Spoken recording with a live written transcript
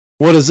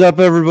What is up,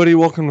 everybody?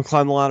 Welcome to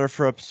Climb the Ladder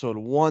for episode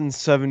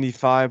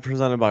 175,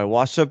 presented by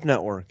Washed Up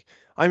Network.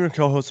 I'm your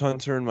co-host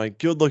Hunter, and my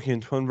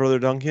good-looking twin brother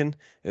Duncan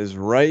is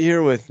right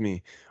here with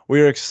me. We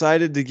are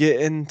excited to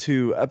get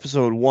into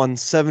episode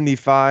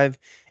 175,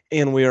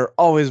 and we are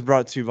always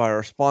brought to you by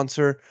our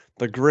sponsor,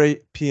 the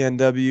Great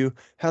PNW.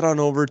 Head on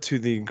over to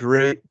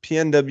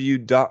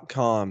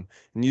thegreatpnw.com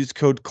and use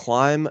code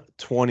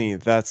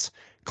CLIMB20. That's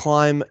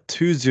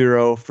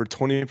CLIMB20 for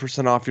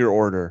 20% off your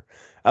order.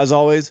 As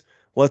always,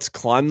 let's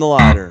climb the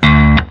ladder.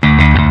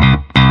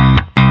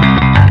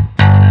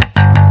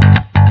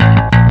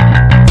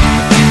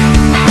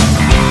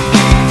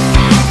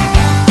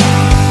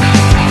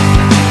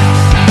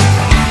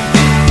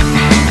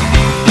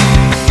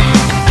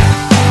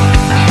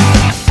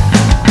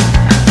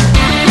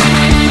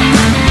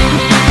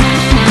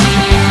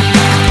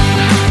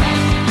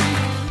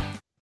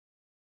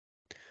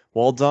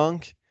 Well,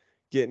 Dunk,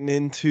 getting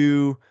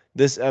into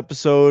this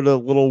episode, a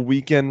little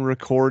weekend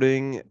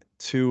recording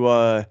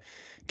to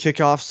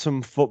kick off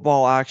some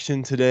football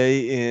action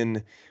today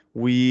in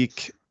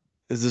week,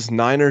 is this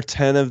 9 or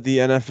 10 of the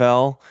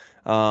NFL?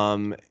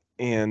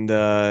 And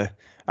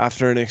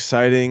after an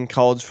exciting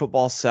college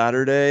football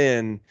Saturday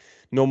and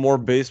no more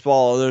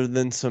baseball other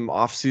than some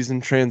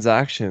off-season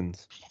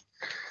transactions.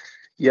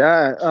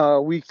 Yeah,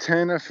 week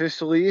 10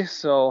 officially,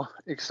 so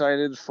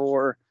excited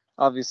for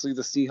obviously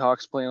the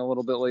Seahawks playing a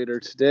little bit later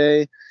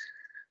today.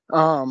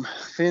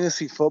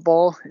 Fantasy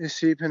football is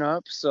shaping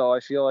up, so I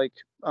feel like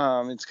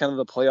it's kind of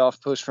the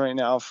playoff push right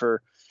now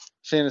for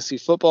fantasy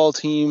football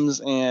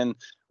teams, and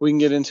we can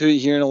get into it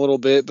here in a little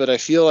bit, but I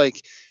feel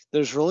like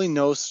there's really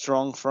no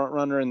strong front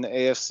runner in the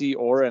AFC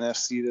or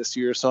NFC this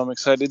year, so I'm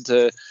excited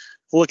to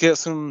look at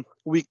some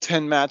week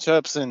 10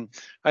 matchups, and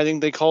I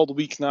think they called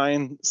week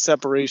 9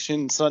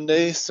 separation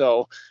Sunday,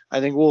 so I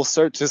think we'll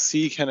start to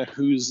see kind of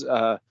who's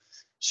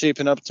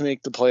shaping up to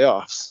make the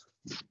playoffs.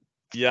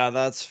 Yeah,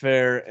 that's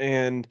fair.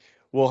 And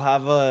we'll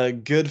have a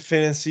good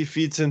fantasy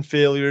feats and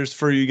failures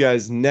for you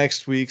guys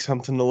next week,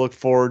 something to look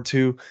forward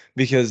to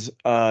because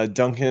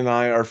Duncan and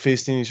I are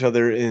facing each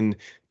other in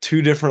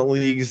two different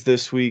leagues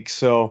this week.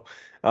 So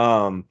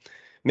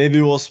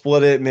maybe we'll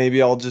split it.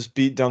 Maybe I'll just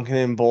beat Duncan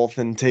in both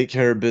and take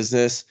care of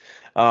business.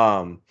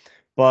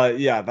 But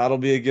yeah, that'll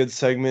be a good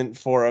segment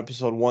for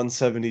episode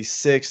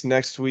 176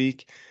 next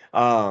week.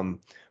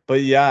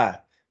 But yeah,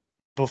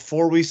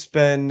 before we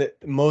spend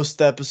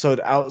most episode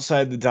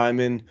outside the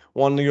diamond,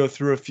 wanted to go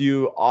through a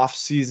few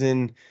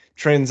off-season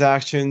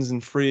transactions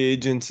and free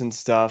agents and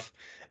stuff.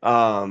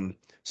 So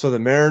the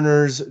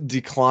Mariners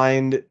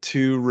declined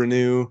to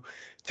renew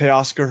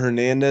Teoscar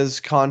Hernandez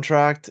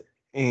contract,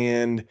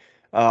 and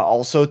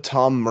also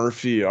Tom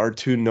Murphy are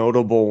two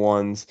notable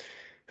ones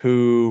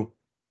who,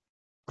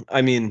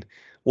 I mean,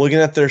 looking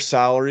at their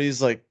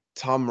salaries, like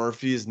Tom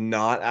Murphy is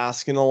not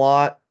asking a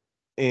lot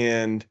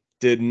and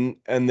didn't,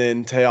 and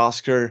then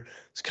Teoscar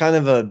is kind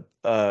of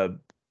a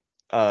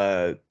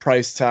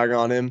price tag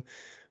on him,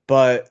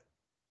 but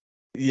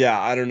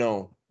yeah, I don't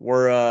know.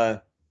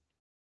 We'll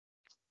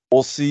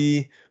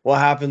see what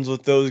happens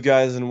with those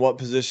guys and what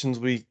positions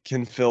we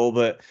can fill.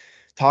 But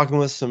talking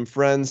with some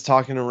friends,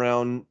 talking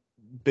around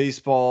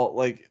baseball,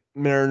 like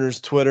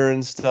Mariners Twitter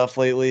and stuff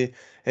lately,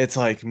 it's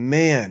like,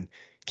 man,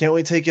 can't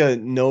we take a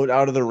note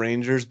out of the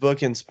Rangers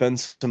book and spend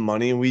some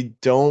money? We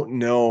don't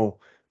know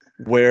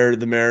where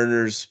the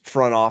Mariners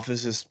front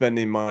office is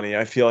spending money.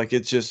 I feel like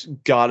it's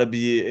just got to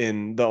be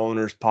in the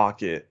owner's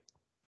pocket.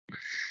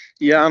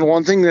 Yeah, and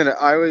one thing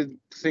that I would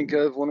think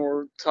of when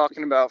we're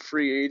talking about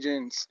free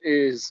agents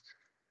is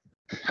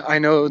I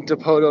know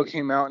DePoto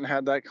came out and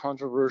had that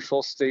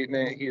controversial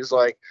statement. He's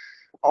like,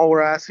 all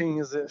we're asking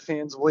is that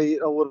fans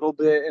wait a little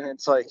bit. And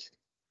it's like,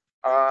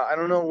 I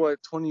don't know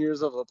what 20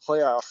 years of a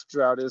playoff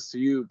drought is to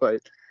you, but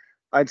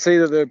I'd say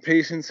that the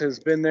patience has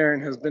been there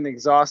and has been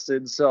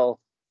exhausted. So,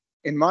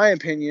 in my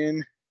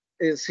opinion,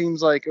 it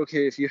seems like,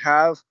 okay, if you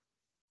have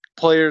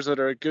players that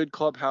are a good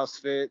clubhouse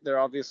fit, they're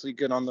obviously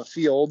good on the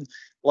field,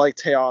 like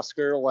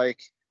Teoscar,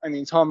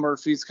 Tom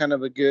Murphy's kind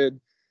of a good,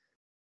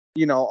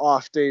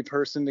 off day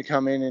person to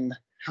come in and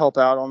help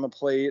out on the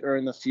plate or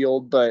in the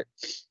field. But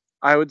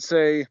I would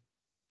say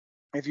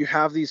if you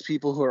have these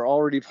people who are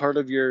already part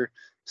of your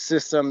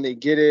system, they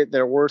get it,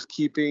 they're worth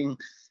keeping.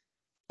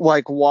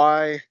 Like,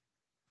 why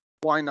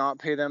not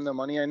pay them the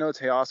money? I know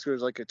Teoscar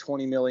is like a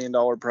 $20 million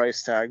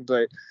price tag,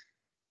 but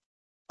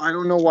I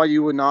don't know why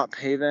you would not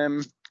pay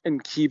them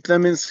and keep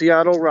them in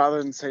Seattle rather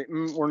than say,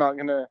 we're not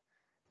going to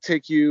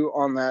take you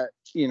on that,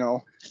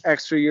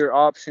 extra year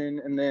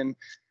option. And then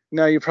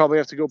now you probably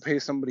have to go pay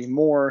somebody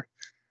more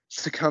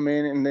to come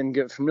in and then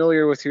get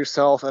familiar with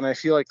yourself. And I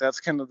feel like that's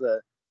kind of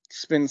the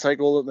spin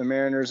cycle that the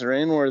Mariners are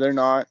in, where they're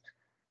not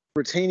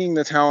retaining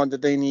the talent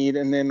that they need.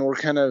 And then we're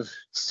kind of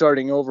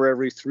starting over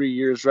every 3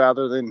 years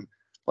rather than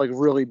like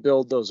really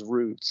build those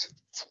roots.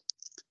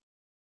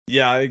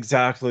 Yeah,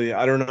 exactly.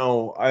 I don't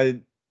know.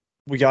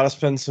 We got to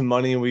spend some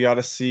money. We got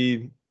to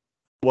see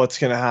what's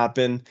going to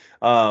happen.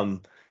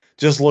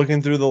 Just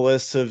looking through the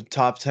list of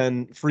top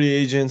 10 free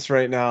agents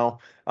right now.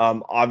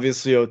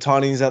 Obviously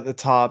Otani's at the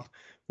top,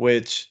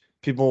 which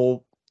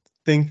people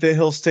think that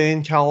he'll stay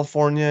in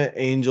California,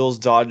 Angels,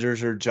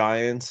 Dodgers, or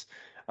Giants.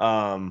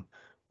 Um,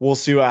 we'll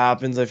see what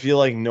happens. I feel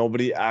like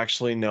nobody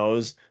actually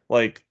knows.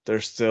 Like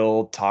there's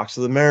still talks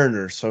of the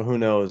Mariners, so who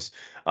knows?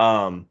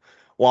 A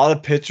lot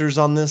of pitchers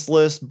on this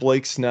list.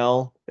 Blake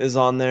Snell is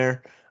on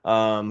there,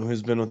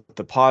 who's been with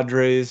the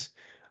Padres.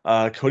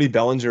 Cody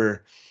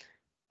Bellinger,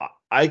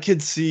 I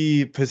could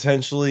see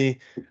potentially.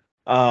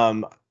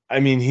 Um, I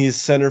mean, he's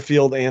center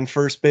field and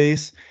first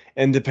base,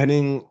 and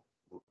depending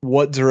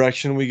what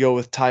direction we go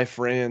with Ty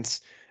France,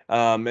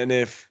 and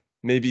if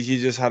maybe he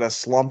just had a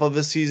slump of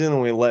a season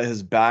and we let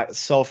his bat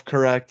self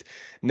correct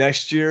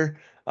next year,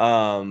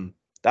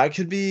 that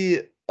could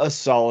be a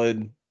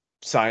solid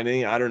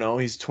signing. I don't know.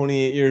 He's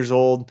 28 years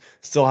old,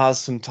 still has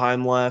some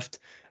time left.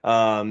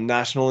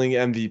 National League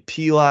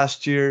MVP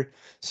last year,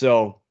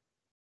 so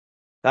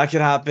that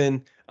could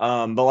happen.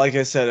 But like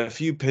I said, a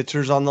few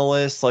pitchers on the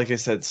list. Like I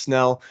said,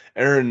 Snell,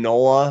 Aaron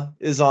Nola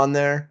is on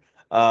there.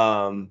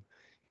 Um,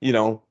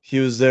 he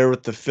was there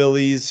with the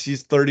Phillies.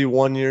 He's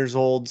 31 years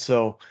old,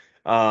 so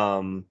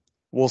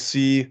we'll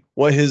see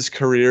what his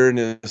career in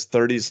his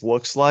 30s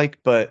looks like.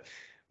 But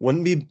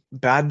wouldn't be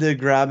bad to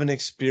grab an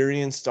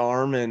experienced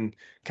arm and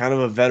kind of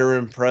a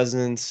veteran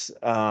presence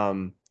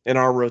in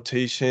our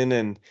rotation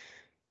and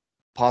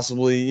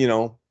possibly,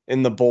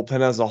 in the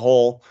bullpen as a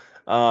whole.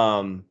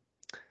 Um,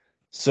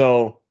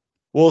 so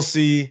we'll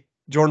see.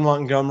 Jordan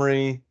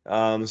Montgomery,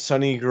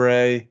 Sonny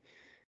Gray,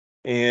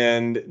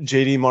 and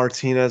JD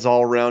Martinez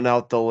all round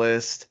out the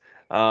list.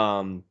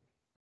 Um,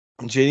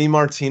 JD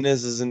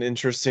Martinez is an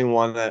interesting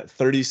one at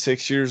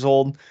 36 years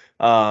old.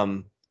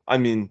 I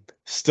mean,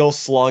 still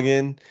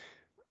slugging,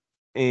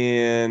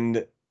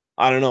 and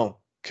I don't know,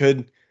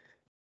 could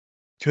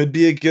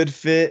be a good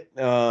fit.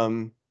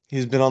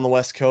 He's been on the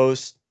West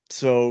Coast,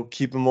 so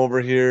keep him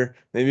over here.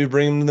 Maybe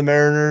bring him to the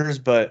Mariners,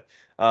 but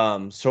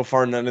so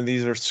far none of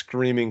these are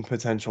screaming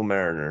potential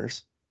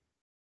Mariners.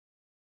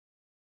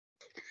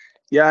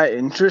 Yeah,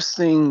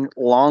 interesting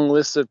long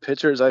list of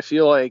pitchers. I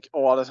feel like a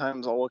lot of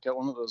times I'll look at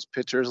one of those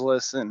pitchers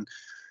lists and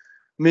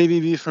maybe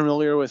be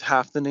familiar with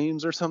half the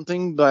names or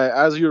something. But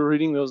as you were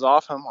reading those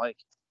off, I'm like,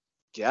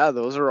 yeah,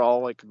 those are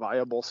all like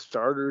viable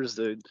starters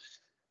that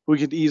we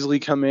could easily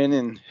come in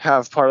and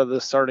have part of the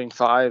starting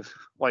five,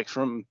 like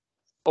from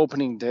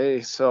opening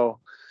day. So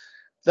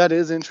that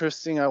is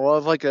interesting. I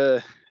love like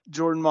a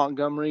Jordan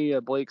Montgomery,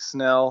 a Blake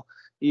Snell,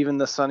 even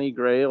the Sonny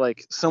Gray,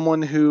 like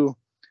someone who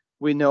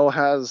we know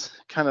has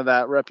kind of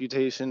that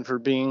reputation for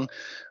being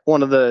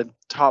one of the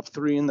top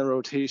three in the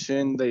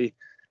rotation. They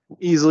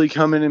easily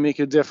come in and make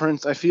a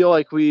difference. I feel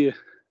like we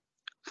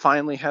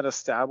finally had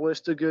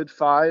established a good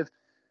five,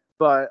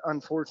 but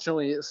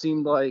unfortunately, it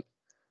seemed like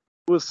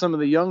with some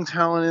of the young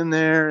talent in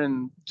there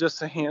and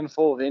just a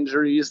handful of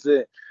injuries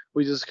that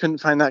we just couldn't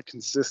find that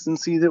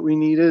consistency that we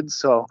needed.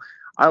 So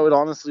I would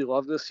honestly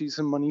love to see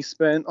some money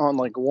spent on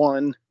like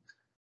one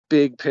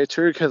big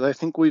pitcher because I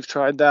think we've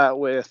tried that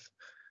with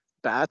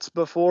bats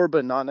before,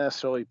 but not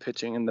necessarily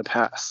pitching in the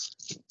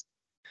past.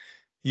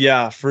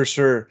 Yeah, for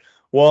sure.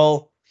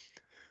 Well,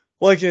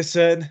 like I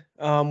said,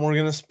 we're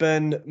gonna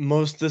spend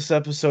most of this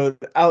episode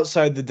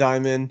outside the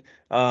diamond.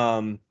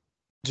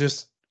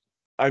 Just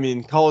I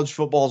mean, college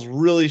football is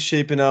really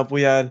shaping up.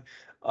 We had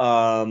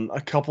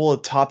a couple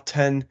of top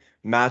 10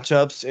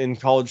 matchups in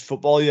college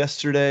football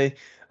yesterday.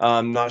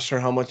 Not sure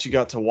how much you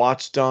got to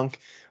watch, Dunk,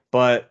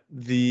 but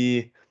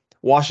the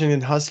Washington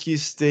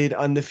Huskies stayed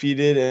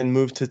undefeated and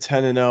moved to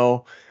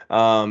 10-0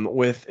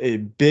 with a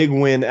big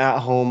win at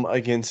home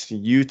against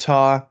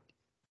Utah.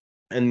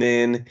 And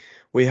then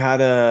we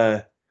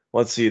had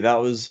let's see, that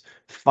was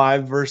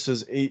 5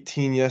 versus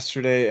 18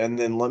 yesterday. And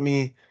then let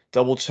me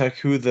double check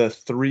who the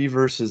 3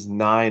 versus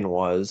 9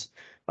 was.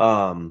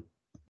 Um,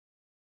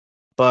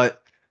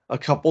 but a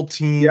couple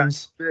Yeah,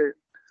 teams.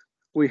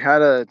 we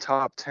had a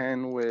top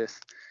 10 with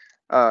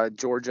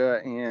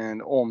Georgia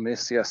and Ole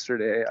Miss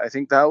yesterday. I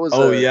think that was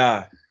Oh, a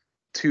yeah.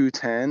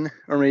 2-10,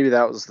 or maybe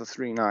that was the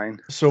 3-9.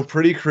 So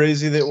pretty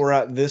crazy that we're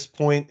at this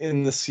point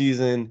in the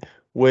season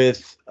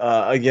with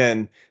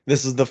again,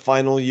 this is the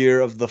final year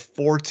of the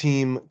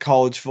 4-team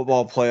college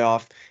football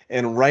playoff,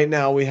 and right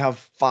now we have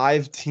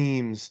 5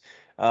 teams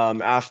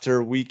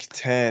after week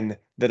 10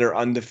 that are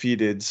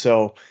undefeated.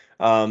 So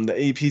the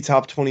AP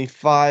Top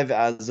 25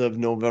 as of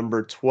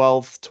November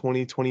 12th,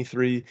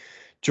 2023,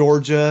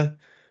 Georgia,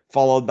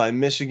 followed by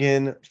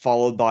Michigan,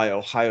 followed by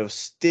Ohio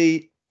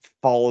State,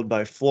 followed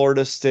by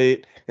Florida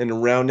State,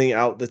 and rounding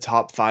out the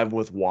top 5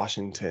 with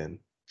Washington.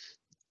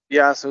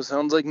 Yeah, so it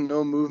sounds like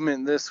no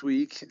movement this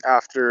week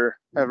after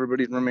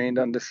everybody remained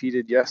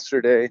undefeated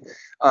yesterday.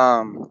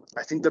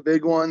 I think the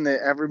big one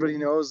that everybody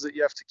knows that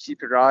you have to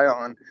keep your eye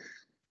on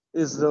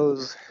is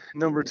those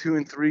number 2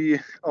 and 3,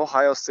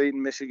 Ohio State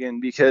and Michigan,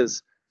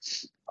 because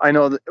I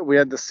know that we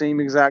had the same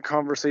exact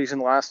conversation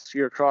last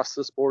year across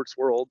the sports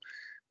world.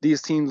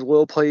 These teams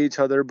will play each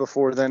other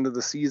before the end of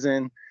the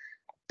season,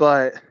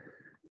 but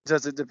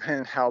does it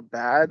depend how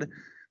bad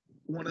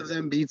one of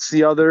them beats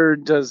the other?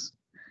 Because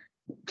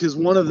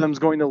one of them's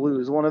going to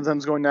lose, one of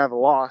them's going to have a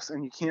loss,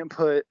 and you can't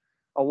put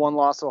a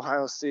one-loss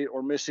Ohio State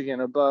or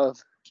Michigan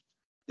above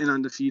an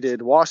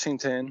undefeated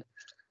Washington.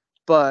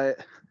 But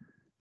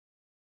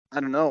I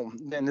don't know.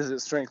 Then is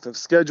it strength of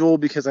schedule?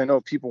 Because I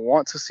know people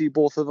want to see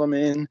both of them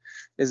in.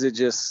 Is it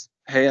just,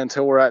 hey,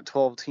 until we're at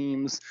 12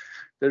 teams,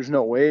 there's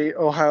no way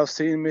Ohio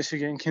State and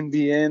Michigan can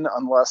be in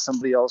unless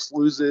somebody else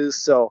loses.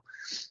 So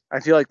I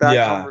feel like that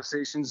Yeah.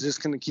 conversation is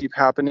just going to keep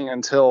happening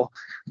until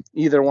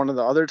either one of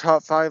the other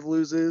top 5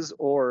 loses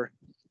or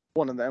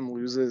one of them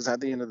loses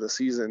at the end of the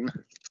season.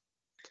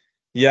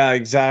 Yeah,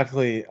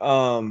 exactly.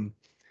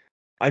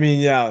 I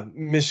mean, yeah,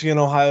 Michigan,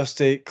 Ohio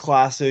State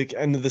classic,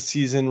 end of the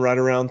season, right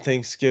around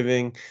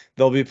Thanksgiving.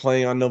 They'll be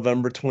playing on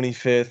November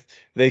 25th.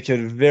 They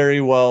could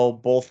very well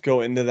both go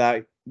into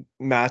that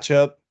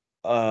matchup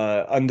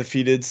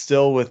undefeated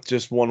still with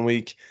just 1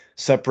 week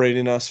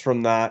separating us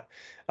from that.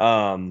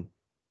 Um,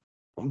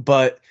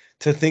 but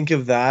to think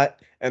of that,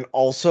 and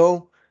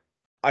also,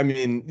 I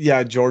mean,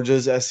 yeah,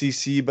 Georgia's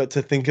SEC, but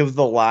to think of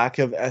the lack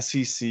of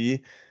SEC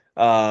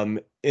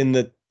in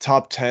the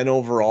top 10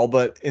 overall,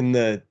 but in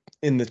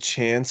the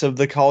chance of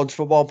the college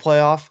football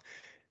playoff,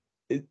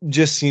 it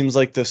just seems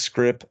like the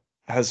script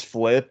has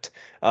flipped.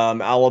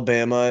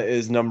 Alabama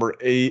is number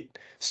 8,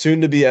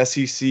 soon to be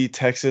SEC.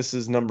 Texas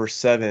is number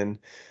 7.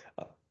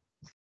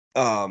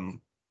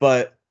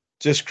 But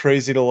just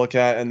crazy to look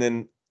at. And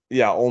then,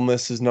 yeah, Ole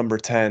Miss is number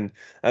 10.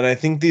 And I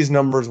think these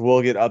numbers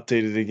will get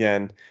updated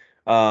again.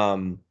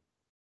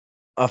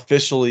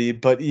 Officially,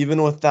 but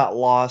even with that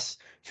loss,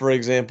 for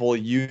example,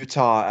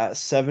 Utah at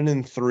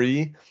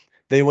 7-3,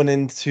 they went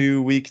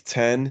into week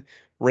 10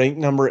 ranked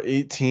number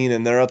 18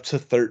 and they're up to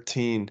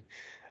 13,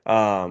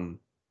 um,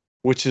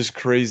 which is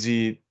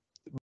crazy.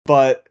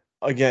 But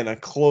again, a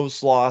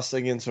close loss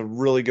against a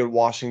really good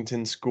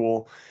Washington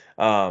school.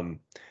 Um,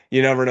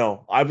 you never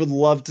know. I would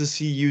love to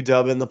see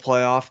UW in the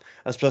playoff,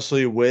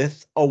 especially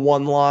with a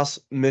one-loss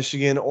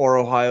Michigan or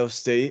Ohio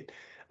State,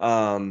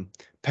 um,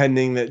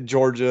 pending that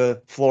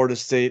Georgia, Florida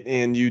State,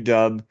 and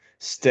UW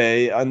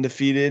stay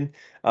undefeated.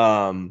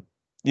 Um,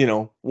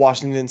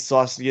 Washington still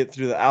has to get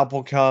through the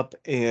Apple Cup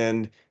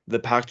and the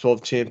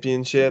Pac-12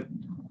 championship.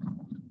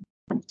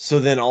 So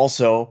then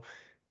also,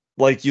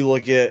 like you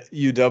look at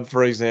UW,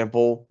 for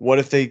example, what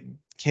if they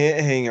can't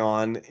hang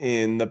on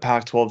in the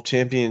Pac-12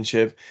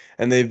 championship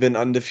and they've been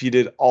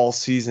undefeated all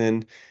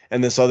season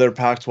and this other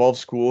Pac-12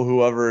 school,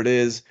 whoever it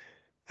is,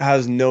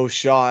 has no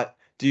shot?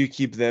 Do you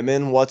keep them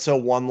in? What's a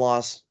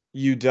one-loss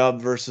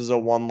UW versus a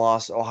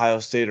one-loss Ohio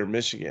State or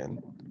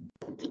Michigan?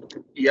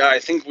 Yeah, I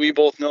think we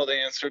both know the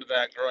answer to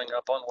that growing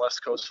up on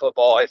West Coast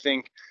football. I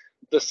think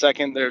the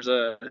second there's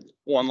a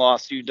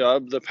one-loss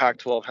UW, the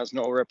Pac-12 has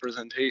no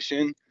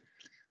representation.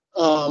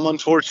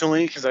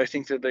 Unfortunately, because I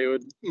think that they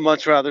would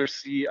much rather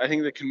see, I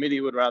think the committee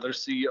would rather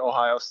see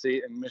Ohio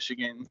State and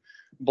Michigan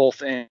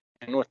both in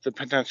with the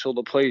potential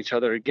to play each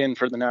other again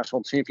for the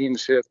national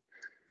championship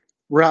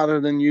rather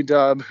than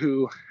UW,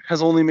 who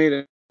has only made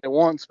it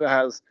once but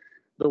has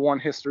the one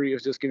history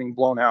of just getting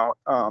blown out.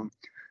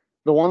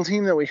 The one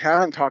team that we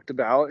haven't talked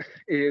about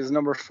is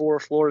number 4,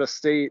 Florida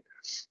State.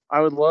 I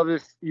would love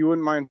if you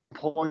wouldn't mind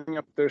pulling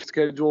up their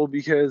schedule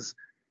because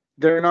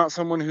they're not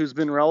someone who's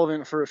been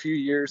relevant for a few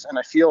years. And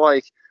I feel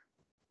like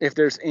if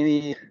there's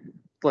any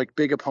like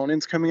big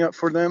opponents coming up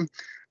for them,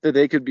 that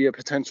they could be a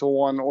potential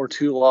 1 or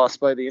 2 loss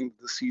by the end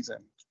of the season.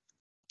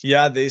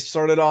 Yeah, they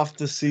started off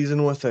the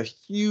season with a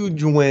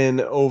huge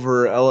win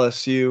over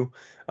LSU,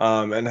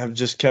 and have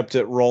just kept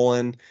it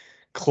rolling.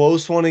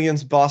 Close one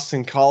against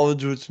Boston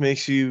College, which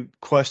makes you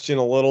question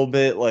a little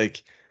bit,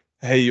 like,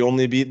 hey, you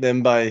only beat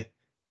them by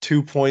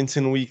 2 points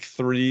in week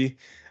 3.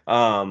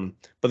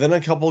 But then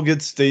a couple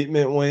good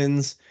statement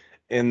wins,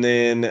 and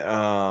then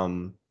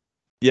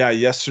yeah,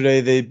 yesterday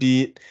they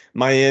beat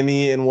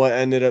Miami in what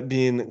ended up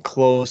being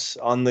close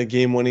on the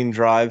game-winning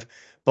drive.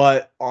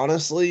 But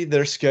honestly,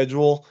 their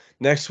schedule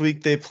next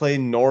week they play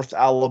North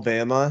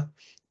Alabama,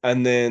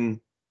 and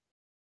then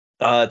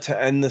to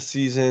end the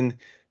season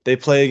they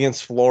play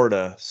against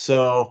Florida.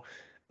 So,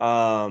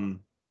 I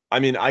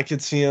mean, I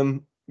could see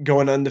them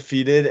going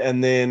undefeated,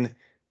 and then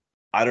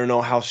I don't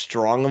know how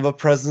strong of a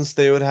presence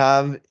they would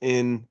have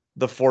in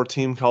the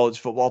 4-team college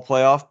football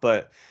playoff,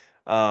 but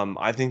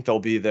I think they'll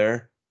be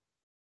there.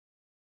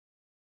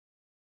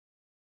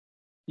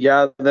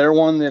 Yeah, they're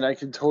one that I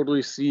could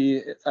totally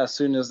see as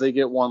soon as they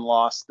get one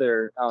loss,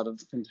 they're out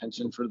of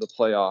contention for the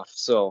playoff.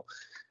 So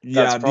that's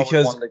Yeah, probably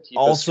because one to keep a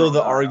also strong the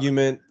eye on.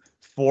 argument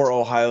for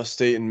Ohio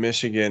State and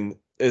Michigan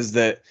is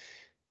that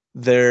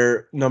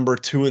they're number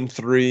 2 and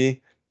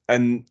 3,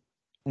 and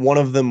one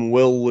of them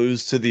will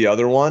lose to the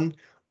other one.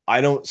 I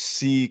don't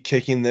see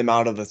kicking them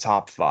out of the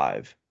top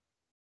 5.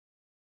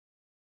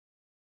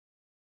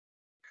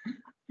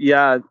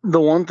 Yeah,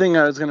 the one thing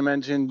I was going to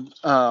mention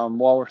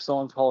while we're still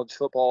on college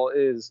football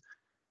is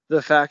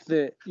the fact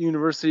that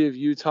University of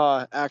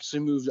Utah actually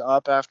moved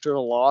up after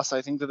a loss.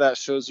 I think that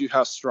shows you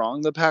how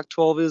strong the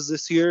Pac-12 is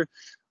this year,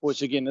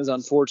 which again is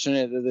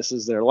unfortunate that this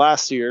is their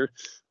last year,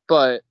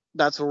 but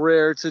that's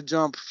rare to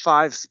jump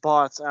 5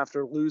 spots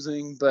after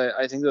losing. But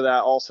I think that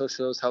also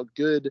shows how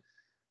good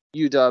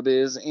UW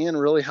is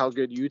and really how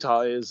good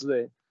Utah is.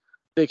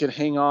 They could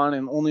hang on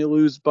and only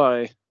lose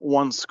by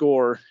 1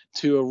 score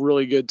to a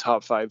really good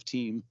top 5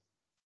 team.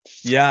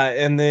 Yeah,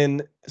 and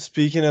then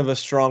speaking of a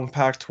strong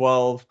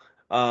Pac-12,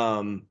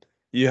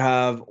 you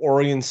have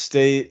Oregon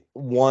State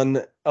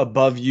one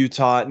above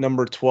Utah at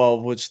number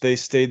 12, which they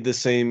stayed the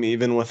same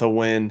even with a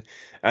win.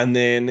 And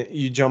then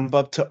you jump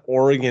up to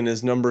Oregon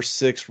as number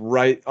 6,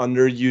 right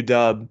under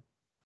UW,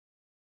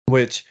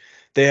 which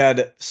they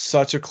had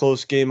such a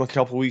close game a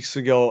couple weeks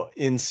ago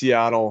in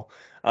Seattle.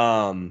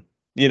 Um,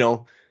 you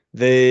know,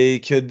 they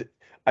could,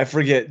 I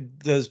forget,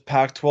 does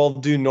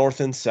Pac-12 do North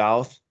and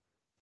South?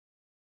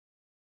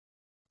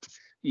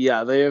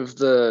 Yeah, they have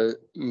the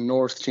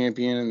North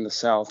champion and the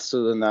South,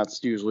 so then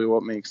that's usually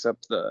what makes up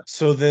the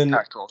So then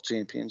Pac-12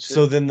 championship.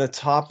 So then the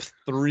top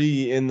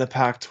 3 in the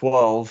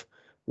Pac-12,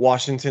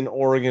 Washington,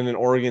 Oregon, and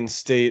Oregon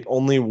State,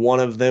 only one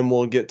of them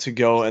will get to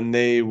go, and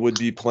they would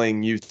be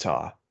playing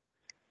Utah.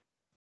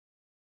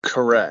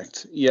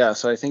 Correct. Yeah,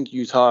 so I think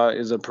Utah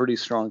is a pretty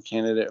strong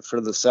candidate for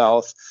the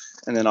South.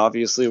 And then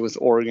obviously with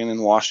Oregon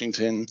and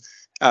Washington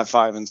at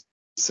 5 and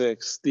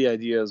 6, the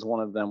idea is one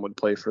of them would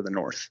play for the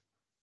North.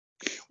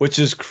 Which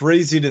is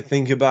crazy to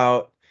think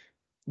about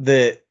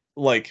that,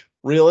 like,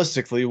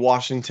 realistically,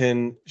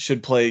 Washington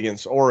should play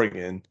against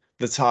Oregon,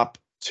 the top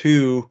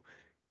 2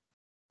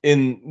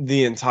 in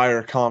the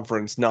entire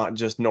conference, not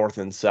just North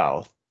and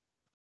South.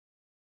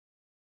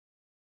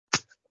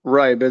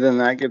 Right, but then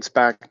that gets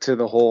back to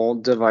the whole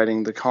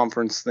dividing the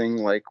conference thing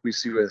like we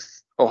see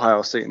with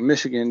Ohio State and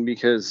Michigan,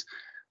 because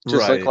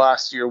just like Right.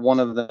 last year, one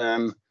of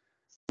them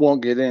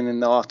won't get in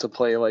and they'll have to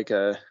play like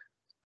a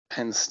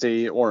Penn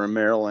State or a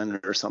Maryland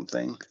or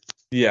something.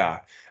 Yeah.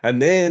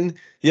 And then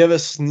you have a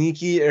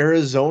sneaky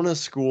Arizona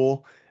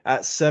school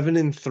at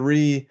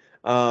 7-3.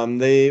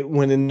 They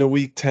went into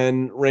week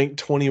 10 ranked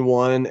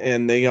 21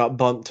 and they got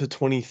bumped to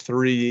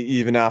 23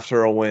 even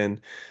after a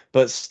win.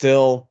 But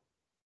still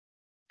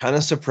kind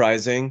of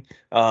surprising.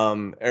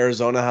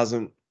 Arizona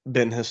hasn't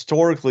been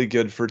historically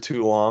good for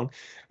too long.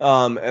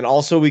 And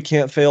also we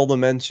can't fail to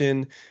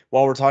mention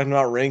while we're talking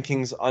about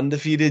rankings,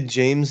 undefeated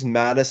James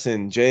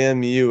Madison,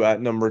 JMU at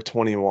number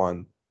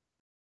 21.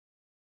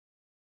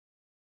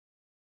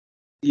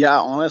 Yeah,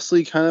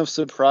 honestly, kind of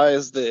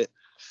surprised that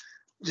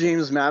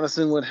James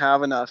Madison would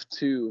have enough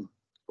to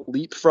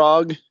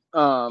leapfrog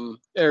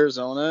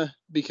Arizona,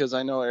 because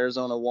I know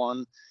Arizona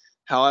won.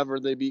 However,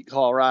 they beat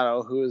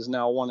Colorado, who is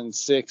now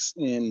 1-6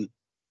 in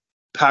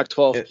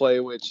Pac-12 It, play,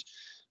 which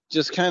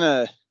just kind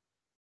of,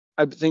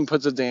 I think,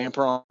 puts a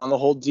damper on the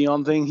whole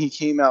Dion thing. He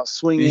came out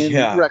swinging,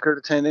 yeah. record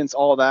attendance,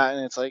 all that,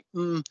 and it's like,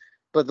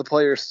 but the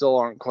players still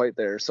aren't quite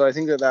there. So I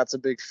think that that's a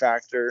big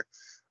factor.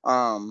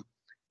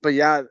 But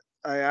yeah,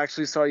 I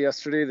actually saw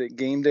yesterday that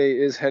game day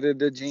is headed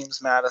to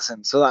James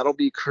Madison, so that'll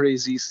be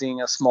crazy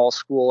seeing a small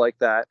school like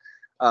that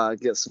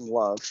get some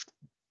love.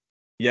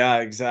 Yeah,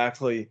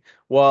 exactly.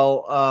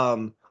 Well,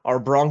 our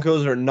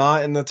Broncos are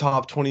not in the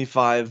top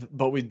 25,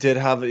 but we did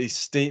have a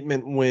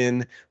statement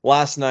win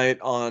last night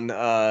on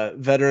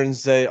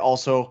Veterans Day.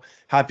 Also,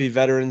 happy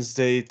Veterans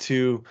Day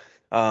to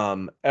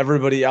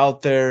everybody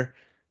out there.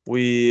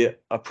 We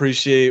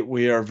appreciate,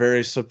 we are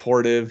very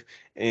supportive,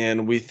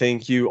 and we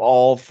thank you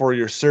all for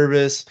your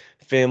service,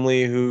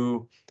 family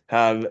who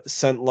have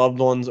sent loved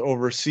ones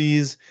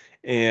overseas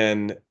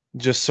and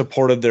just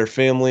supported their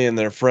family and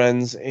their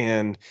friends,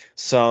 and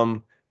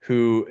some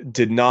who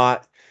did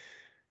not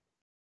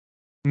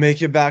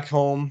make it back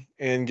home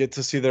and get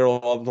to see their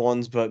loved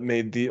ones, but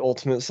made the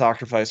ultimate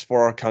sacrifice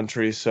for our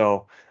country.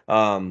 So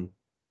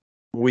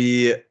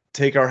we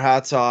take our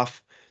hats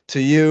off to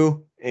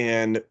you,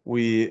 and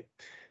we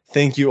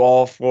thank you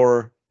all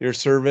for your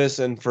service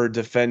and for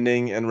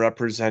defending and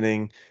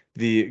representing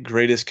the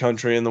greatest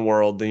country in the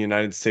world, the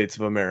United States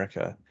of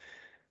America.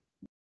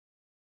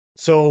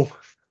 So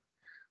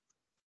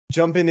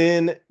jumping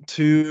in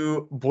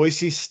to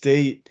Boise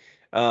State,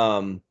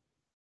 man,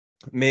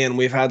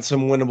 we've had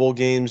some winnable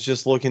games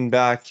just looking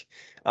back.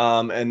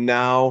 And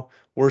now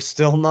we're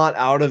still not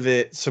out of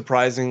it,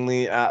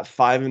 surprisingly, at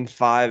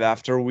 5-5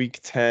 after week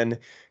 10,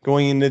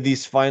 going into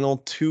these final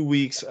 2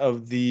 weeks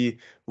of the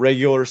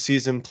regular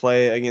season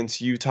play against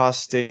Utah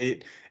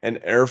State and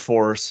Air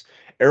Force.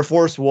 Air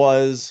Force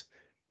was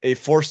a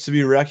force to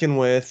be reckoned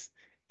with,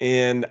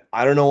 and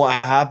I don't know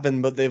what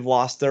happened, but they've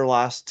lost their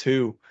last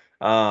 2.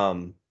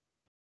 Um,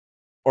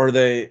 or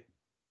they,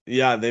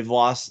 yeah, they've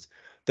lost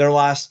their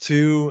last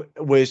 2,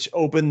 which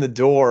opened the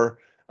door.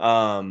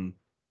 Um,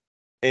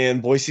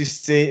 and Boise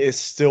State is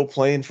still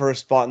playing for a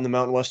spot in the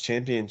Mountain West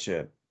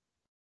Championship.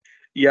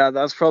 Yeah,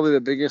 that's probably the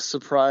biggest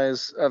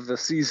surprise of the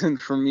season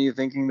for me,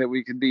 thinking that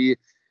we could be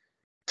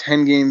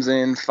 10 games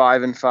in,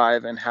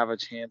 5-5, and have a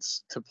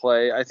chance to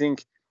play. I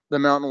think the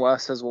Mountain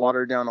West has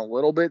watered down a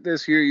little bit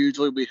this year.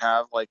 Usually we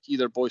have like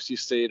either Boise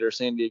State or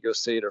San Diego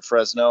State or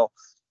Fresno,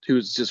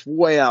 who's just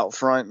way out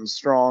front and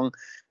strong.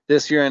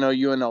 This year, I know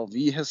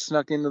UNLV has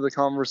snuck into the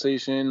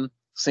conversation.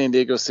 San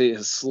Diego State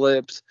has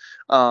slipped.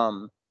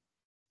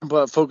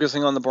 But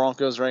focusing on the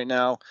Broncos right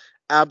now,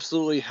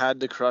 absolutely had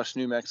to crush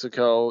New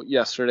Mexico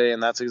yesterday,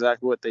 and that's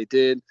exactly what they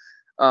did.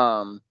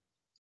 Um,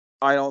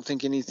 I don't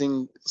think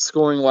anything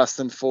scoring less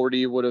than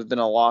 40 would have been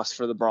a loss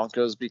for the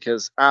Broncos,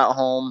 because at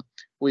home,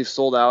 we've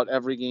sold out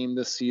every game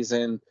this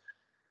season.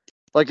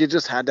 Like, it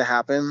just had to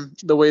happen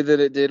the way that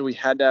it did. We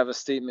had to have a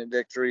statement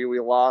victory. We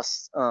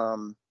lost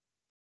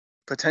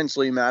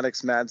potentially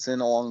Maddox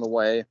Madsen along the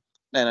way.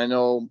 And I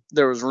know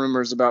there was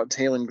rumors about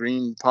Taylon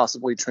Green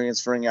possibly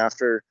transferring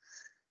after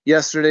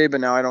yesterday,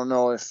 but now I don't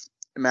know if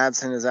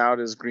Madsen is out.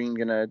 Is Green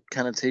going to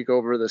kind of take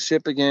over the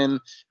ship again?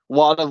 A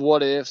lot of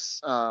what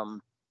ifs.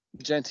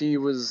 Genty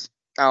was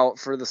out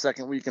for the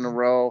second week in a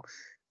row.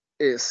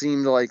 It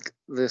seemed like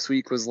this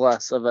week was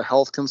less of a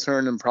health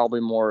concern and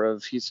probably more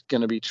of he's going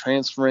to be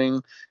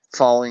transferring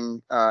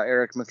following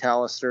Eric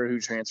McAllister, who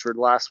transferred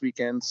last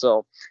weekend.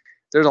 So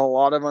there's a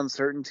lot of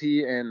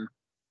uncertainty. And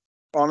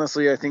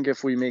honestly, I think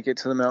if we make it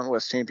to the Mountain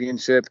West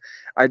Championship,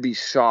 I'd be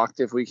shocked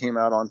if we came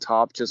out on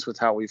top just with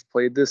how we've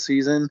played this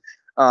season.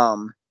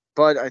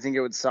 But I think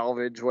it would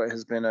salvage what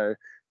has been a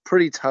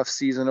pretty tough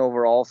season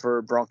overall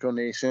for Bronco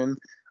Nation.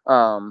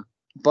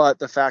 But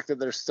the fact that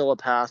there's still a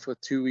path with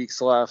 2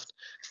 weeks left,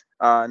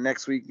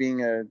 next week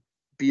being a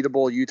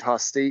beatable Utah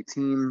State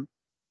team,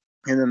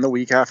 and then the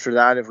week after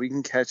that, if we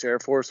can catch Air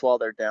Force while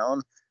they're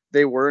down,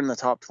 they were in the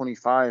top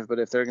 25. But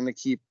if they're going to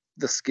keep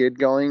the skid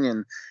going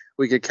and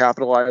we could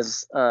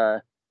capitalize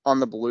on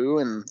the blue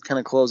and kind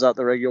of close out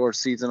the regular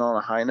season on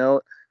a high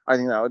note, I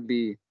think that would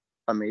be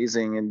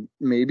amazing. And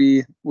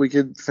maybe we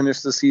could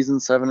finish the season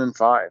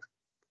 7-5.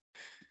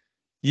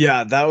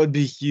 Yeah, that would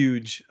be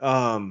huge.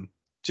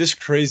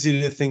 Just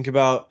crazy to think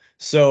about.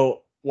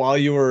 So while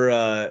you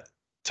were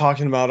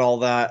talking about all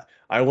that,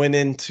 I went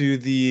into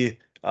the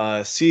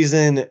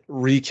season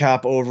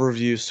recap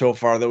overview so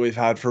far that we've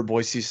had for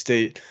Boise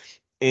State.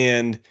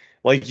 And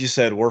like you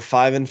said, we're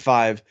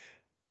 5-5.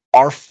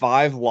 Our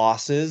 5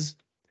 losses,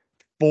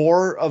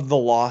 4 of the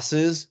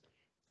losses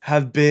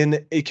have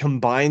been a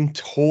combined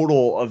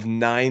total of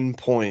 9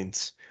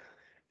 points.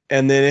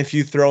 And then if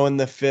you throw in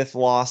the 5th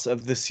loss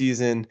of the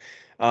season,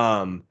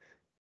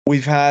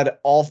 we've had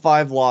all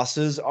 5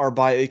 losses are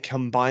by a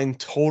combined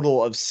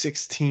total of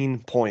 16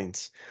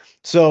 points.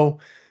 So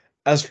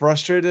as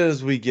frustrated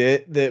as we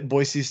get that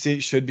Boise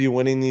State should be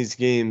winning these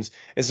games,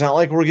 it's not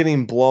like we're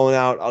getting blown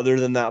out other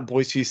than that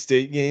Boise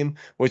State game,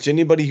 which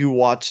anybody who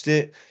watched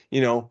it,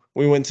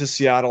 we went to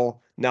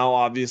Seattle now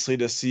obviously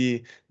to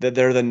see that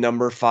they're the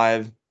number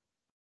 5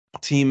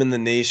 team in the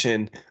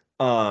nation.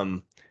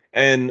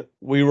 And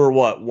we were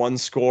what, 1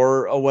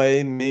 score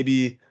away,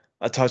 maybe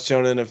a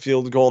touchdown and a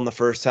field goal in the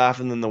first half,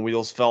 and then the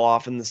wheels fell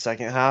off in the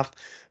second half.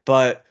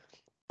 But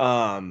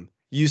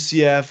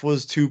UCF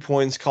was 2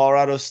 points,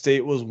 Colorado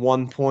State was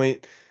 1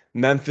 point,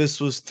 Memphis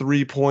was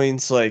 3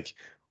 points. Like,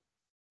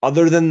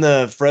 other than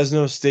the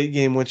Fresno State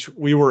game, which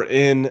we were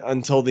in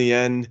until the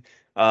end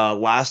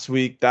last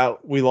week,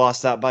 that we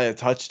lost that by a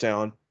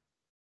touchdown.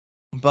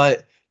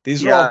 But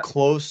these are all Yeah,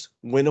 close,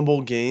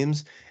 winnable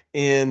games.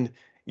 And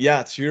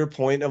yeah, to your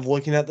point of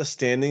looking at the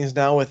standings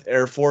now with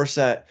Air Force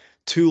at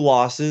 2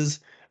 losses,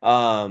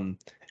 um,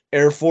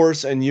 Air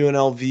Force and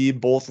UNLV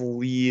both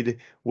lead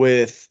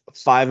with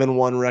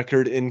 5-1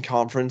 record in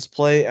conference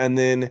play. And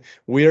then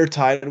we are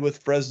tied with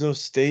Fresno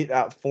State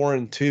at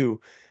 4-2.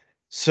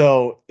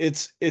 So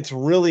it's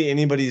really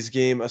anybody's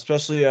game,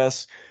 especially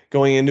us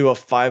going into a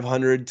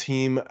 500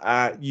 team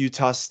at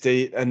Utah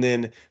State and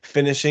then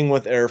finishing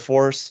with Air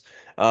Force.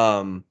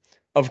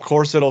 Of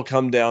course, it'll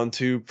come down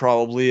to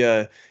probably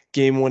a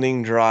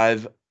game-winning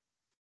drive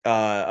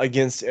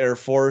against Air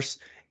Force,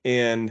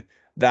 and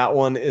that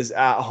one is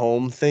at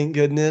home, thank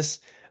goodness.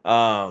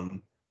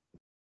 Um,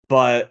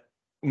 but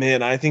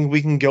man, I think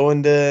we can go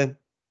into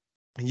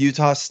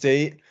Utah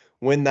State,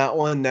 win that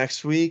one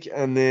next week,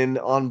 and then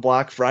on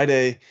Black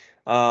Friday,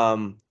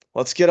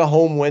 let's get a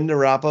home win to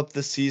wrap up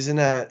the season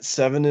at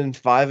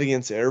 7-5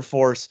 against Air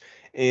Force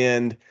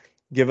and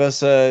give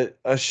us a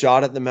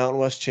shot at the Mountain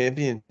West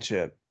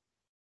Championship.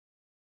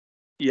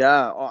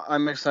 Yeah,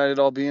 I'm excited.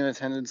 I'll be in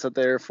attendance at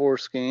the Air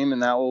Force game,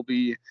 and that will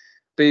be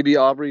baby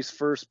Aubrey's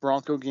first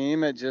Bronco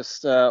game at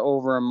just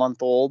over a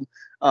month old.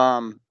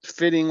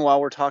 Fitting while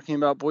we're talking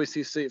about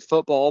Boise State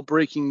football,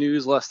 breaking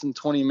news less than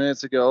 20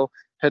 minutes ago,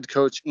 head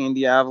coach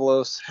Andy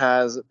Avalos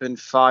has been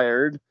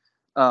fired.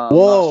 Not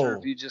sure if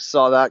Whoa. you just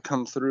saw that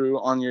come through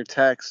on your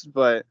text,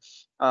 but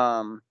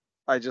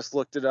I just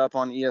looked it up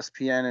on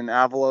ESPN, and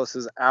Avalos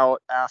is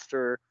out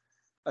after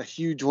a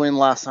huge win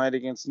last night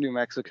against New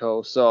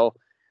Mexico. So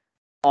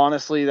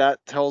honestly,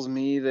 that tells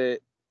me that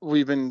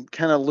we've been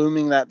kind of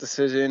looming that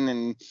decision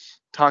and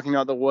talking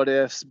about the what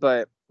ifs,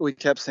 but we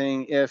kept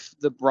saying if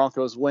the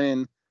Broncos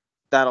win,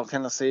 that'll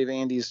kind of save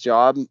Andy's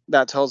job.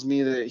 That tells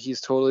me that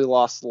he's totally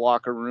lost the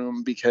locker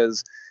room,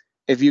 because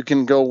if you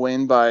can go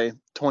win by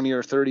 20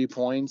 or 30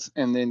 points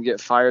and then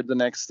get fired the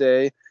next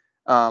day,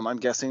 I'm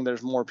guessing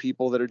there's more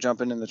people that are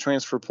jumping in the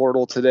transfer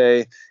portal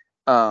today.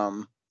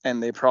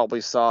 And they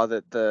probably saw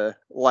that the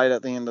light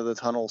at the end of the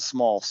tunnel is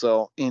small.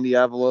 So Andy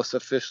Avalos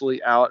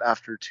officially out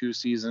after 2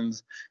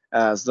 seasons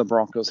as the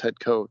Broncos head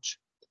coach.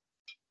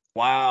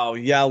 Wow.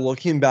 Yeah,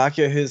 looking back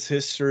at his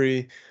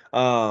history,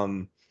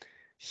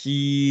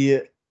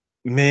 he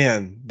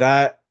man,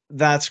 that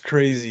That's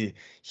crazy.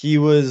 He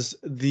was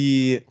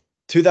the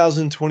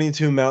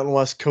 2022 Mountain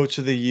West Coach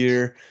of the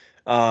Year.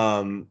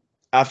 Um,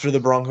 after the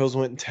Broncos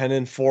went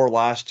 10-4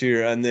 last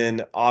year, and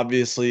then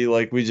obviously,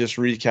 like we just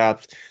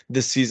recapped,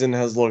 this season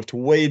has looked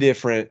way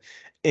different.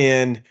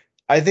 And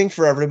I think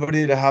for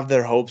everybody to have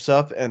their hopes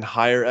up and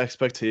higher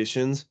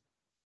expectations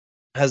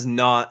has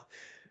not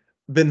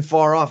been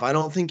far off. I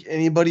don't think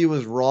anybody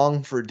was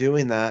wrong for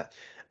doing that.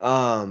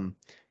 Um,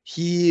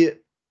 he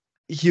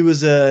he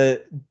was a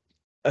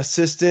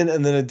assistant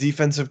and then a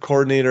defensive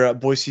coordinator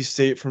at Boise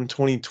State from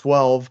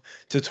 2012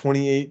 to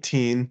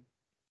 2018.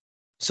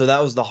 So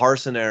that was the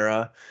Harsin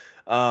era.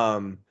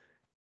 Um,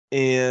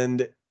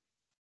 and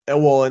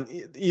well, and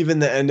even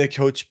the end of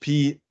Coach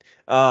Pete,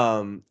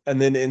 and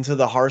then into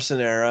the Harsin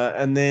era.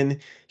 And then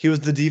he was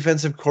the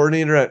defensive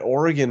coordinator at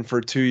Oregon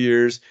for 2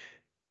 years,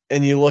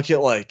 and you look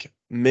at like,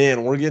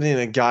 man, we're getting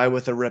a guy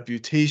with a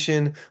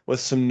reputation, with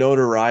some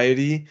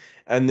notoriety,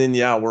 and then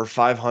yeah, we're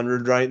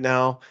 500 right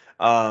now,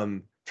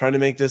 trying to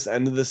make this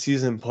end of the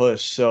season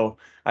push. So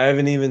I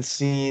haven't even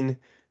seen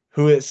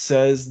who it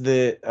says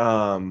that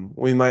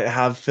we might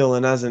have fill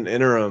in as an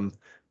interim,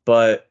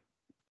 but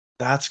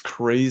that's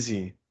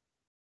crazy.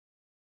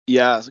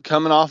 Yeah, so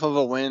coming off of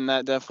a win,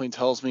 that definitely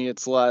tells me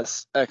it's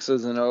less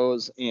X's and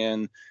O's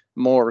and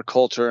more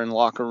culture and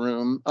locker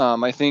room.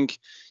 I think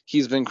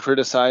he's been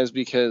criticized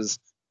because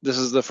this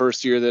is the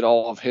first year that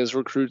all of his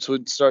recruits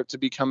would start to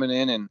be coming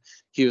in, and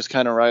he was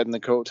kind of riding the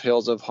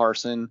coattails of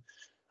Harsin.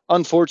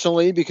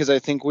 Unfortunately, because I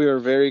think we were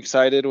very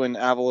excited when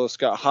Avalos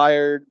got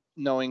hired,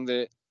 knowing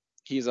that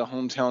he's a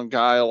hometown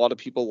guy. A lot of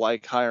people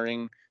like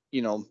hiring,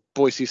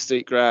 Boise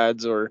State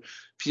grads or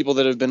people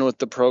that have been with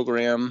the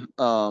program.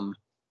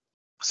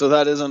 So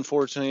that is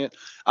unfortunate.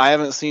 I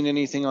haven't seen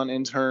anything on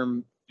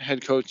interim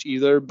head coach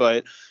either,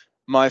 but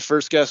my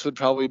first guess would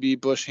probably be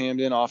Bush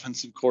Hamden,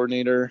 offensive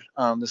coordinator.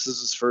 This is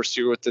his first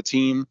year with the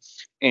team,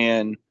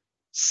 and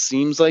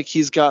seems like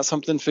he's got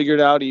something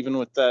figured out, even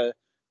with the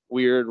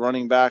weird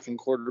running back and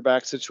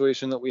quarterback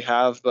situation that we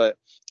have. But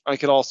I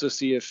could also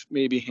see if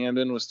maybe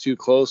Hamden was too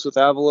close with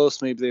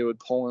Avalos, maybe they would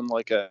pull in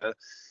like a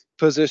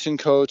position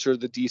coach or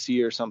the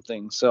DC or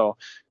something. So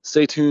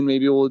stay tuned.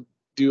 Maybe we'll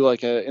do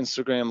like a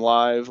Instagram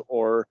live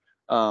or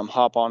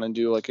hop on and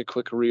do like a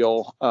quick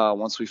reel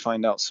once we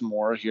find out some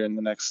more here in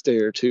the next day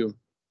or two.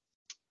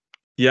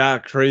 Yeah,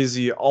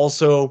 crazy.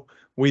 Also,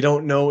 we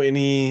don't know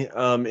any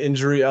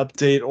injury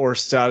update or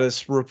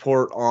status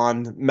report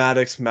on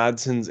Maddox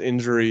Madsen's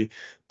injury,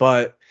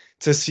 but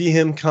to see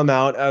him come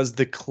out as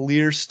the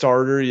clear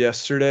starter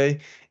yesterday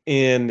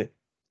and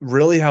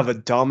really have a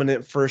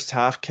dominant first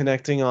half,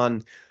 connecting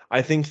on,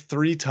 I think,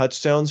 3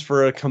 touchdowns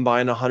for a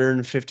combined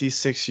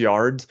 156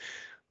 yards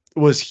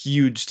was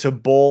huge to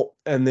Bolt.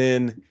 And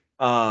then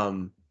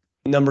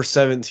number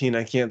 17,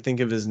 I can't think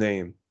of his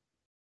name,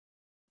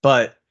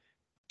 but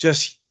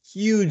just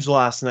huge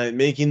last night,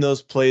 making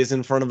those plays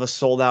in front of a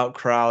sold out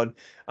crowd.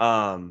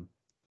 Um,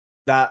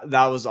 that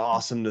was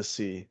awesome to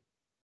see.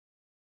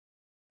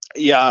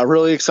 Yeah,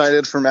 really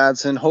excited for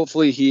Madsen.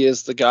 Hopefully he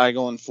is the guy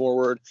going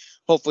forward.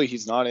 Hopefully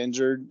he's not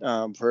injured.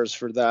 Prayers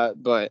for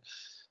that. But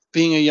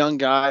being a young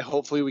guy,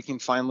 hopefully we can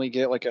finally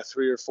get like a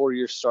 3 or 4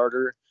 year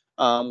starter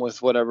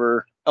with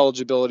whatever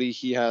eligibility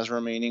he has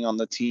remaining on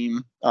the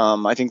team.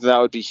 I think that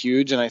would be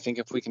huge. And I think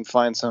if we can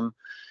find some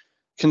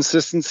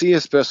consistency,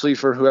 especially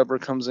for whoever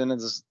comes in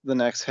as the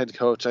next head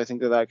coach, I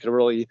think that could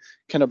really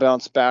kind of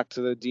bounce back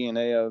to the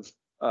DNA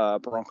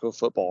of Bronco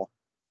football.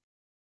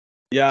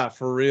 Yeah,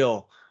 for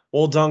real.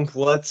 Well, Dunk,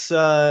 let's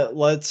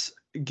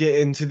get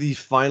into the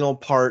final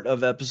part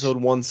of episode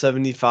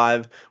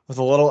 175 with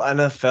a little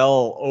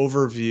NFL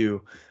overview.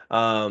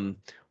 Um,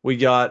 we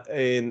got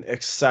an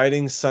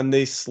exciting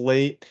Sunday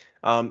slate.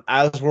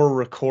 As we're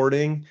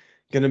recording,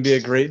 going to be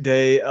a great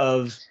day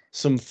of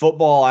some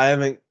football. I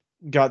haven't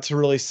got to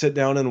really sit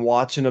down and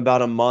watch in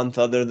about a month,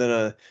 other than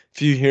a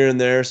few here and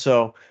there.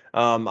 So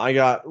I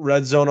got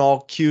Red Zone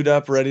all queued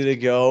up, ready to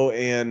go,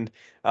 and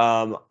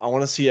I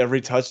want to see every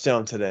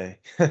touchdown today.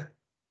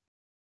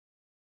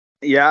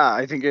 Yeah,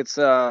 I think it's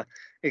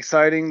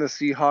exciting. The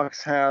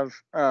Seahawks have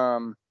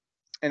an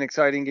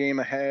exciting game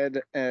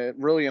ahead,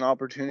 really an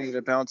opportunity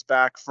to bounce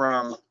back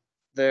from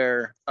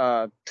their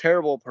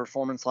terrible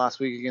performance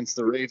last week against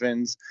the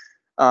Ravens.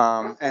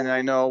 And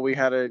I know we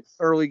had an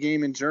early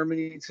game in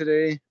Germany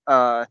today.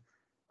 I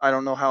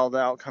don't know how the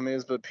outcome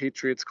is, but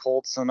Patriots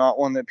Colts, so not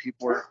one that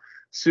people are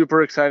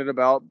super excited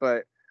about.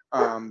 But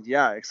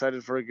yeah,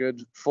 excited for a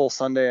good full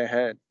Sunday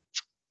ahead.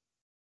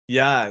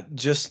 Yeah,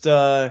 just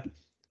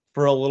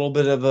for a little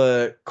bit of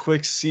a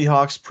quick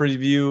Seahawks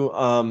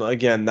preview.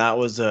 Again, that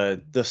was a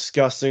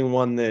disgusting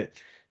one that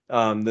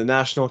the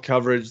national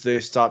coverage, they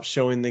stopped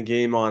showing the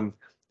game on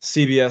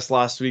CBS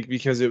last week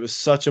because it was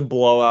such a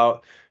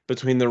blowout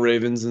between the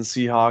Ravens and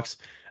Seahawks.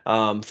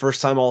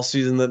 First time all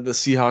season that the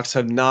Seahawks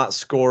have not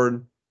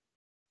scored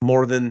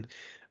more than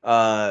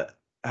uh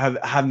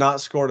have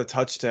not scored a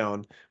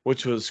touchdown,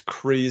 which was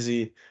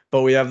crazy.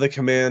 But we have the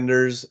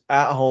Commanders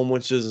at home,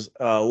 which is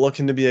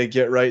looking to be a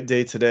get right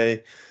day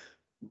today.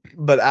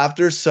 But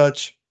after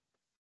such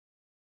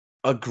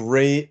a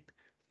great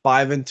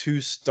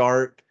 5-2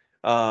 start,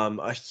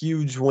 a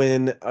huge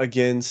win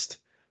against,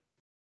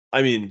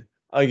 I mean,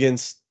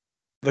 against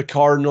the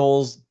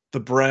Cardinals, the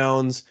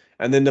Browns,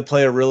 and then to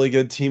play a really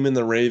good team in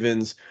the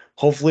Ravens.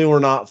 Hopefully, we're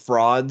not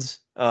frauds.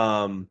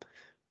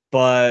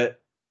 But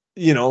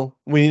we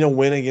need to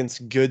win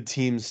against good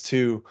teams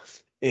too.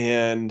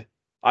 And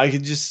I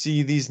could just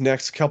see these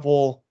next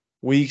couple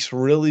weeks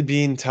really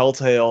being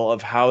telltale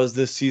of how is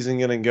this season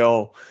going to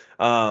go.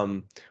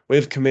 Um, we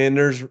have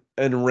Commanders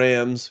and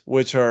Rams,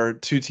 which are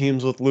two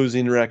teams with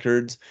losing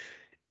records,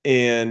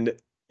 and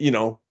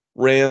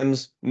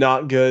Rams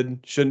not good,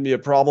 shouldn't be a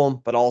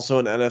problem, but also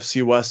an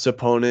NFC West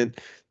opponent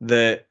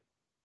that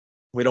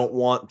we don't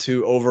want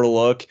to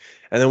overlook.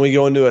 And then we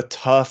go into a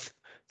tough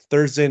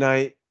Thursday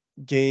night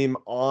game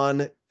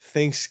on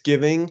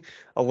Thanksgiving,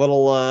 a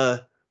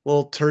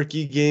little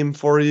turkey game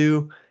for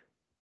you.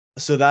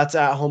 So that's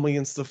at home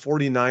against the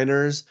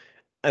 49ers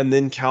and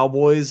then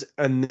Cowboys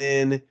and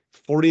then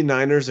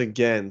 49ers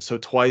again. So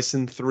twice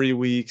in 3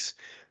 weeks.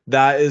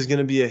 That is going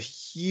to be a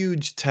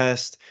huge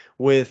test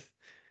with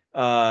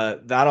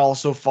that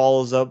also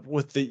follows up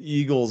with the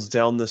Eagles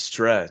down the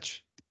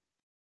stretch.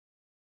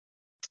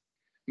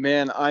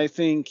 Man, I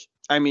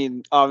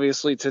mean,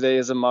 obviously today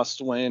is a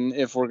must win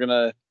if we're going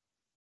to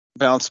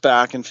bounce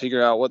back and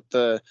figure out what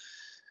the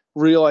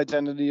real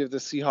identity of the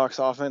Seahawks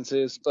offense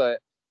is.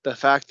 But the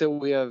fact that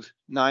we have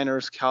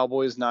Niners,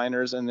 Cowboys,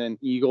 Niners, and then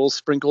Eagles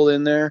sprinkled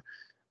in there,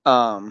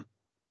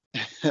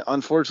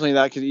 unfortunately,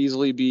 that could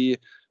easily be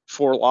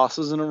 4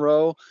 losses in a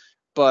row.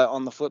 But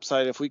on the flip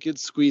side, if we could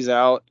squeeze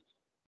out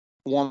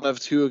one of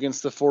two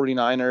against the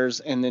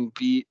 49ers and then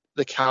beat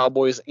the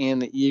Cowboys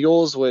and the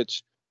Eagles,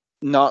 which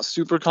not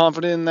super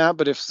confident in that,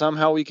 but if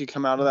somehow we could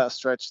come out of that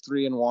stretch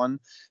 3-1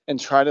 and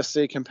try to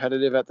stay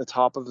competitive at the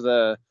top of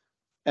the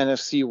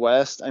NFC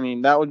West, I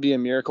mean, that would be a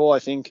miracle. I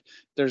think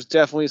there's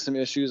definitely some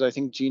issues. I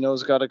think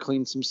Gino's got to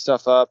clean some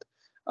stuff up.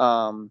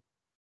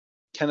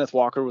 Kenneth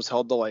Walker was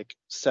held to like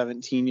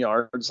 17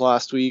 yards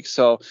last week.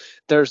 So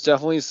there's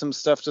definitely some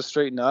stuff to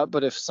straighten up.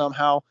 But if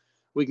somehow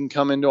we can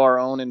come into our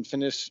own and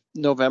finish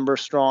November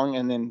strong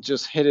and then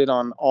just hit it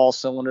on all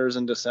cylinders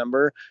in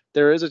December,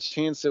 there is a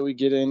chance that we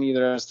get in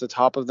either as the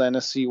top of the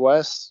NFC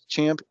West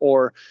champ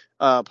or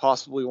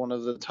possibly one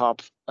of the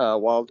top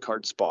wild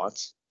card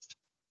spots.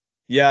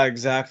 Yeah,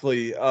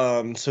 exactly.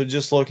 So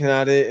just looking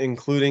at it,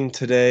 including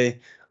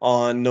today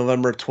on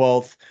November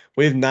 12th,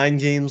 we have 9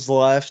 games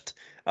left.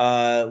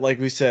 Like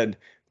we said,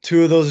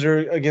 2 of those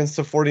are against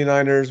the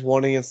 49ers,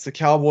 one against the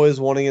Cowboys,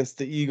 one against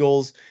the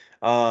Eagles.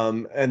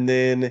 And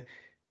then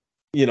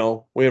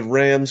we have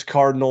Rams,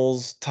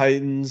 Cardinals,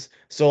 Titans.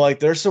 So like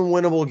there's some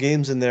winnable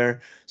games in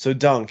there. So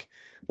Dunk,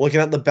 looking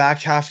at the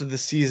back half of the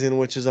season,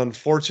 which is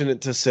unfortunate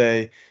to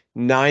say,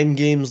 9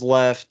 games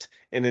left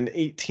in an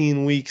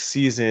 18-week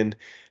season.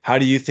 How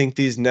do you think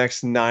these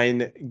next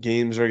 9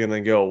 games are going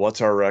to go?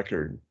 What's our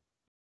record?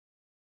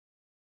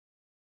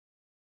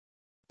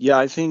 Yeah,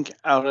 I think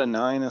out of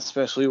 9,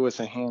 especially with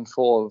a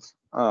handful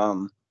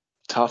of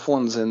tough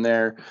ones in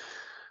there,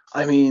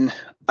 I mean,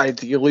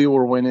 ideally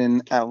we're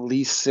winning at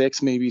least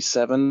 6, maybe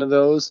 7 of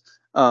those.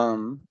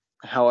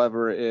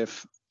 However,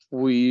 if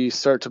we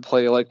start to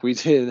play like we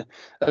did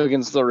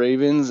against the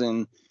Ravens,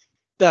 and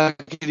that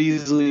could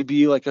easily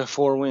be like a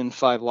 4-win,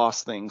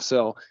 5-loss thing.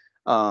 So,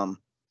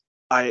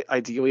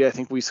 I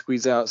think we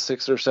squeeze out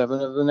 6 or 7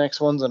 of the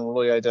next ones and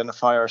really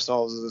identify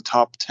ourselves as a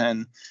top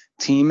 10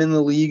 team in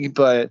the league.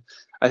 But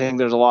I think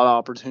there's a lot of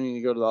opportunity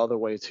to go to the other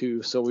way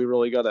too. So we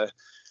really got to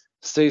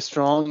stay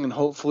strong and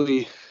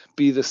hopefully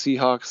be the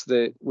Seahawks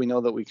that we know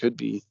that we could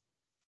be.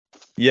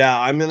 Yeah,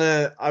 I'm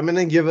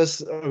gonna give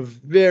us a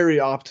very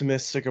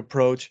optimistic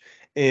approach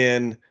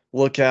and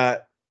look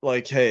at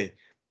like, hey,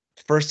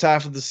 first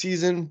half of the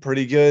season,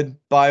 pretty good.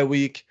 Bye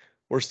week,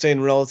 we're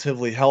staying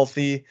relatively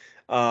healthy.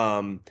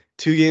 2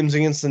 games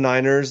against the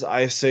Niners,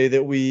 I say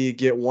that we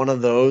get one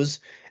of those,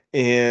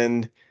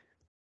 and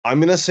I'm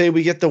gonna say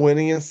we get the win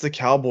against the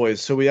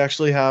Cowboys. So we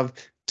actually have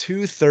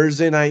 2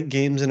 Thursday night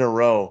games in a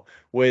row,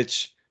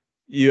 which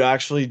you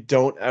actually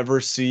don't ever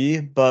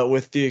see, but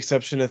with the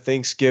exception of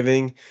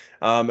Thanksgiving,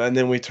 and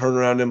then we turn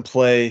around and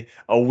play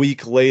a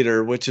week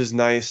later, which is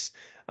nice,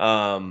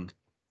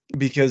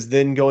 because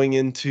then going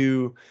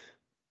into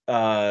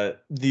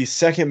the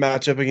second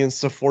matchup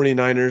against the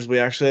 49ers, we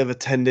actually have a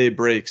 10-day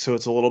break, so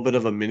it's a little bit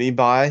of a mini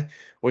bye,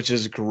 which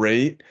is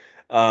great.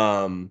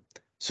 Um,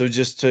 so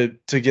just to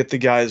get the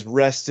guys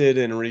rested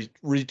and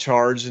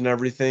recharged and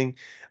everything.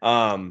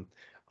 Um,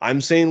 I'm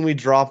saying we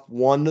drop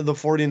one to the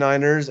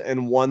 49ers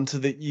and one to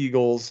the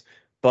Eagles,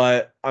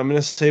 but I'm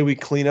going to say we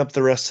clean up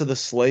the rest of the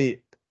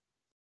slate.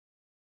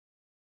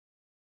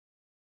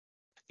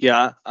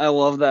 Yeah, I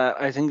love that.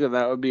 I think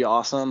that would be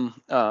awesome.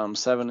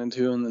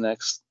 7-2 in the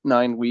next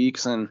 9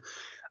 weeks, and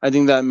I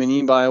think that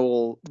mini bye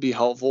will be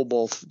helpful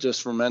both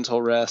just for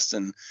mental rest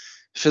and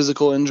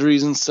physical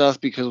injuries and stuff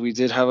because we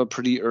did have a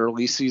pretty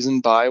early season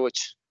bye,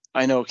 which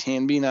I know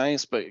can be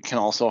nice, but it can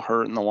also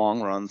hurt in the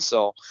long run.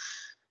 So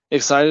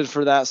excited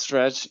for that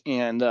stretch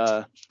and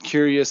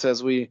curious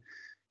as we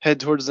head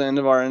towards the end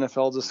of our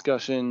NFL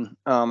discussion,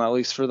 at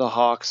least for the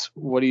Hawks,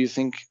 what do you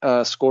think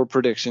score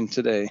prediction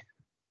today?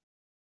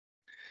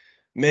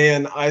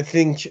 Man, I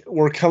think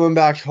we're coming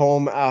back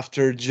home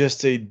after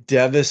just a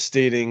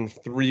devastating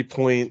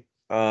 3-point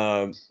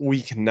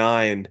week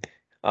 9.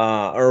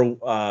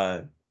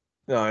 No,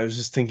 I was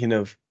just thinking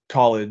of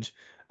college.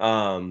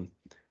 Um,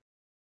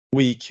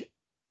 week.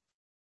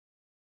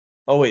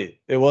 Oh wait,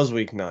 it was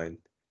week 9.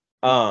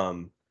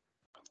 Um,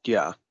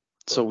 Yeah.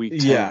 So week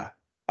 10. yeah,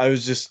 I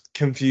was just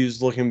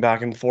confused looking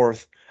back and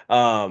forth.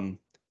 Um,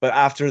 but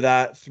after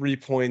that, 3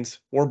 points.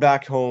 We're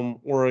back home.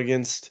 We're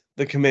against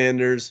the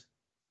Commanders.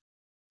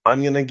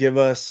 I'm gonna give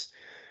us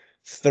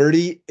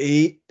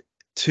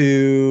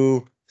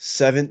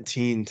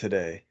 38-17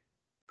 today.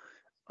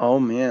 Oh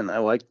man, I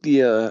like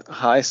the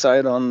high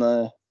side on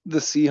the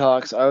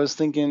Seahawks. I was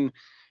thinking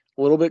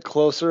a little bit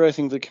closer. I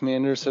think the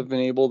Commanders have been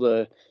able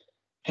to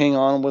hang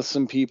on with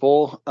some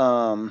people.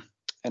 And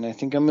I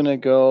think I'm gonna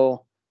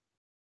go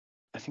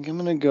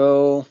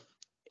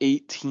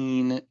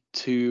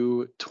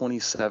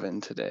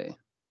 18-27 today.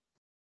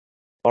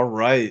 All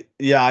right.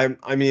 Yeah,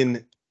 I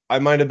mean, I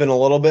might have been a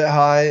little bit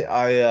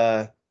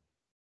high.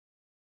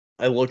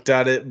 I looked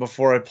at it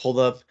before I pulled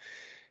up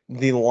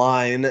the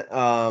line.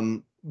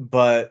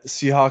 But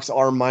Seahawks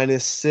are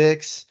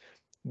 -6.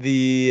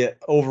 The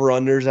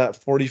over-under's at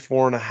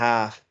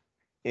 44.5.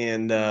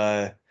 And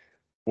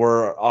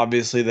we're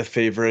obviously the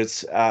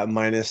favorites at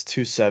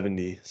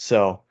 -270.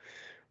 So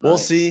we'll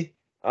Nice. see.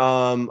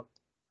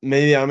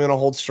 Maybe I'm gonna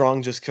hold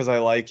strong just because I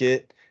like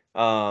it.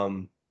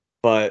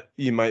 But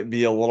you might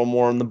be a little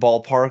more in the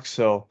ballpark.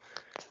 So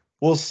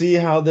we'll see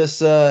how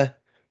this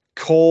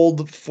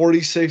cold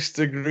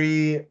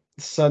 46-degree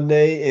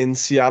Sunday in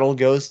Seattle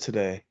goes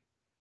today.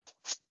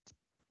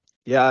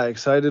 Yeah,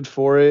 excited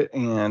for it,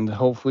 and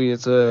hopefully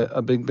it's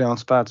a big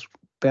bounce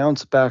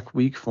back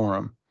week for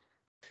them.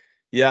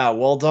 Yeah,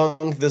 well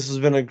done. This has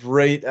been a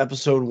great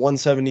episode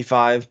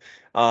 175.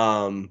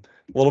 A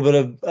little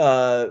bit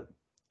of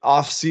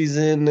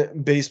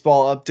off-season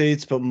baseball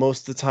updates, but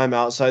most of the time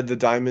outside the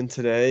diamond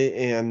today,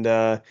 and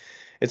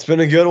it's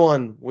been a good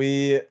one.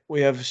 We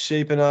have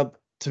shaping up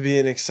to be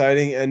an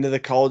exciting end of the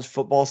college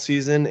football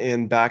season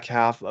and back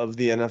half of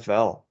the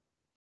NFL.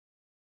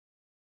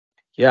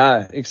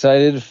 Yeah,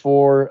 excited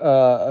for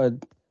a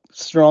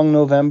strong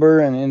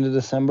November and into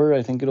December.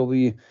 I think it'll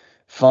be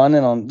fun,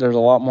 and there's a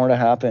lot more to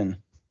happen.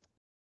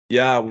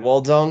 Yeah,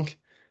 well, Dunk.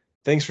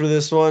 Thanks for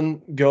this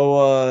one.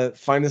 Go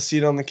find a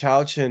seat on the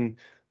couch and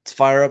let's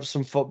fire up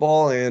some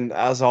football. And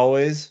as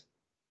always,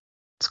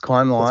 Let's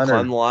climb the let's ladder.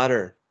 climb the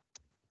ladder.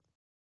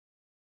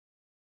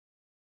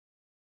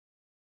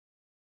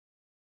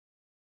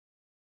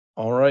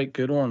 All right,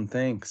 good one.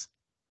 Thanks.